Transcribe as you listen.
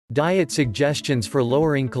Diet suggestions for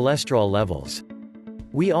lowering cholesterol levels.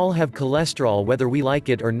 We all have cholesterol whether we like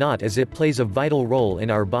it or not, as it plays a vital role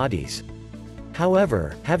in our bodies.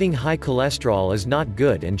 However, having high cholesterol is not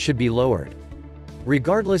good and should be lowered.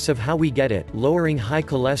 Regardless of how we get it, lowering high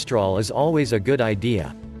cholesterol is always a good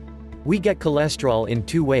idea. We get cholesterol in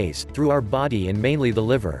two ways, through our body and mainly the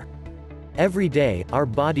liver. Every day, our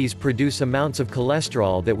bodies produce amounts of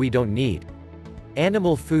cholesterol that we don't need.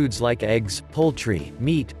 Animal foods like eggs, poultry,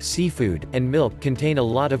 meat, seafood, and milk contain a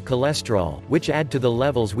lot of cholesterol, which add to the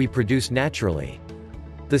levels we produce naturally.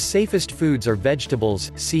 The safest foods are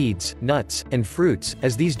vegetables, seeds, nuts, and fruits,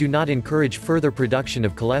 as these do not encourage further production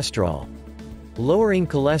of cholesterol. Lowering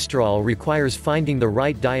cholesterol requires finding the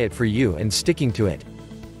right diet for you and sticking to it.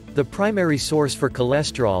 The primary source for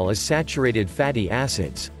cholesterol is saturated fatty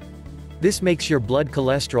acids. This makes your blood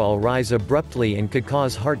cholesterol rise abruptly and could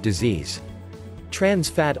cause heart disease. Trans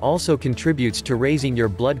fat also contributes to raising your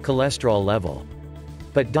blood cholesterol level.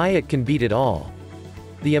 But diet can beat it all.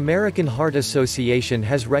 The American Heart Association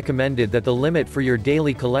has recommended that the limit for your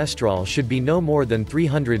daily cholesterol should be no more than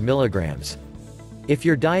 300 milligrams. If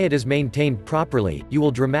your diet is maintained properly, you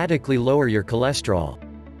will dramatically lower your cholesterol.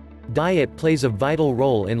 Diet plays a vital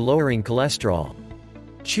role in lowering cholesterol.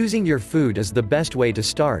 Choosing your food is the best way to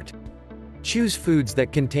start. Choose foods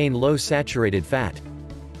that contain low saturated fat.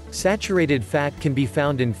 Saturated fat can be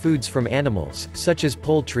found in foods from animals, such as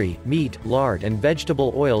poultry, meat, lard, and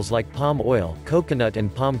vegetable oils like palm oil, coconut,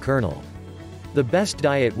 and palm kernel. The best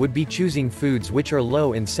diet would be choosing foods which are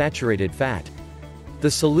low in saturated fat.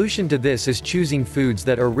 The solution to this is choosing foods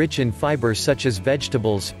that are rich in fiber such as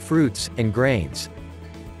vegetables, fruits, and grains.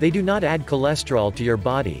 They do not add cholesterol to your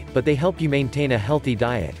body, but they help you maintain a healthy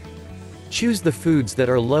diet. Choose the foods that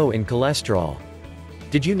are low in cholesterol.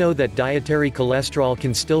 Did you know that dietary cholesterol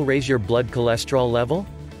can still raise your blood cholesterol level?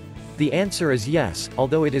 The answer is yes,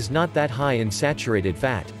 although it is not that high in saturated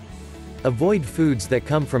fat. Avoid foods that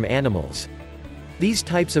come from animals. These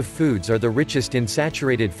types of foods are the richest in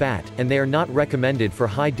saturated fat, and they are not recommended for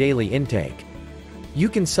high daily intake. You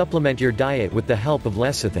can supplement your diet with the help of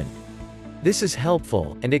lecithin. This is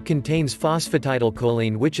helpful, and it contains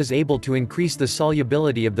phosphatidylcholine, which is able to increase the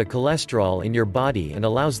solubility of the cholesterol in your body and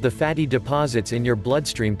allows the fatty deposits in your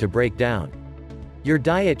bloodstream to break down. Your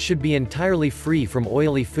diet should be entirely free from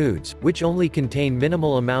oily foods, which only contain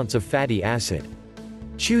minimal amounts of fatty acid.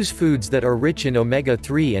 Choose foods that are rich in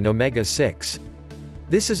omega-3 and omega-6.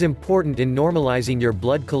 This is important in normalizing your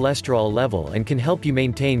blood cholesterol level and can help you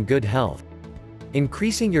maintain good health.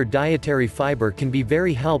 Increasing your dietary fiber can be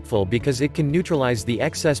very helpful because it can neutralize the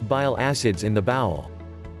excess bile acids in the bowel.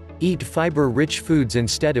 Eat fiber-rich foods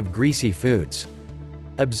instead of greasy foods.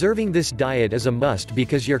 Observing this diet is a must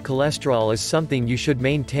because your cholesterol is something you should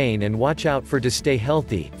maintain and watch out for to stay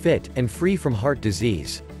healthy, fit, and free from heart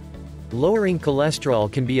disease. Lowering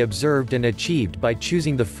cholesterol can be observed and achieved by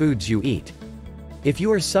choosing the foods you eat. If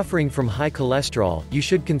you are suffering from high cholesterol, you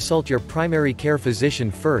should consult your primary care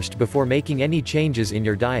physician first before making any changes in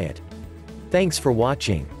your diet. Thanks for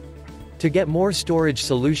watching. To get more storage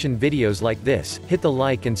solution videos like this, hit the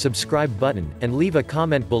like and subscribe button, and leave a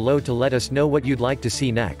comment below to let us know what you'd like to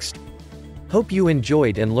see next. Hope you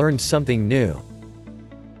enjoyed and learned something new.